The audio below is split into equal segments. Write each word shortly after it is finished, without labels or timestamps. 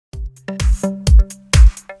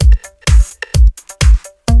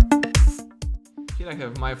Here I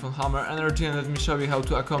have my phone Hammer Energy, and let me show you how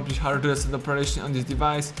to accomplish hard reset operation on this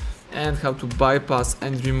device and how to bypass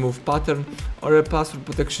and remove pattern or a password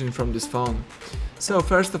protection from this phone. So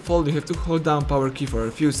first of all, you have to hold down power key for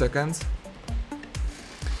a few seconds.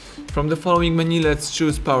 From the following menu, let's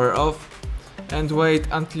choose power off and wait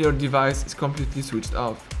until your device is completely switched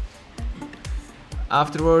off.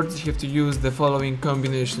 Afterwards, you have to use the following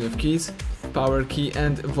combination of keys, power key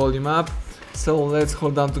and volume up. So let's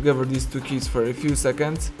hold down together these two keys for a few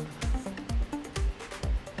seconds.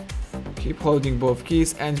 Keep holding both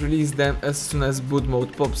keys and release them as soon as boot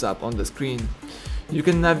mode pops up on the screen. You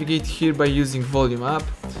can navigate here by using volume up.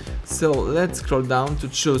 So let's scroll down to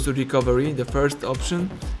choose recovery, the first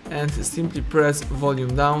option, and simply press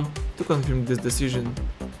volume down to confirm this decision.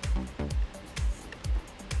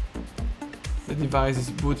 The device is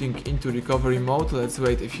booting into recovery mode. Let's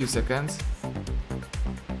wait a few seconds.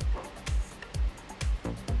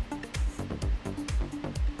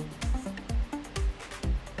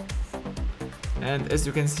 And as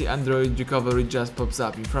you can see, Android recovery just pops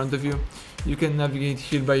up in front of you. You can navigate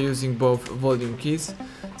here by using both volume keys.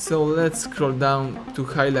 So let's scroll down to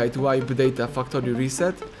highlight wipe data factory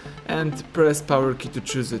reset and press power key to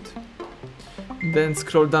choose it. Then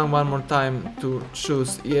scroll down one more time to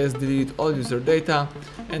choose yes, delete all user data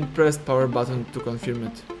and press power button to confirm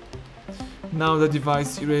it. Now the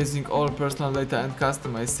device is erasing all personal data and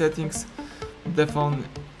customized settings. The phone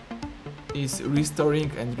is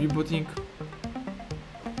restoring and rebooting.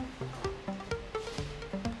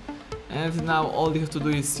 And now all you have to do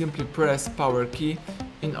is simply press power key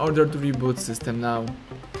in order to reboot system now.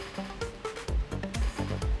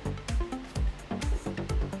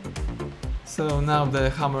 So now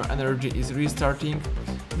the Hammer Energy is restarting.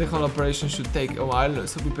 The whole operation should take a while,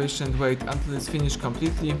 so be patient, wait until it's finished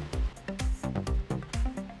completely.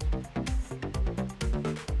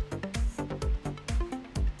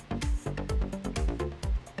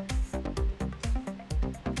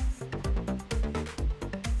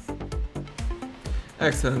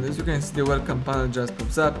 Excellent, as you can see, the welcome panel just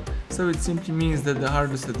pops up, so it simply means that the hard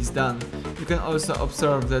reset is done. You can also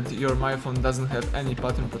observe that your myPhone doesn't have any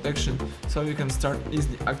pattern protection, so you can start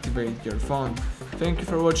easily activate your phone. Thank you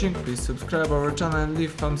for watching, please subscribe our channel and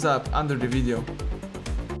leave thumbs up under the video.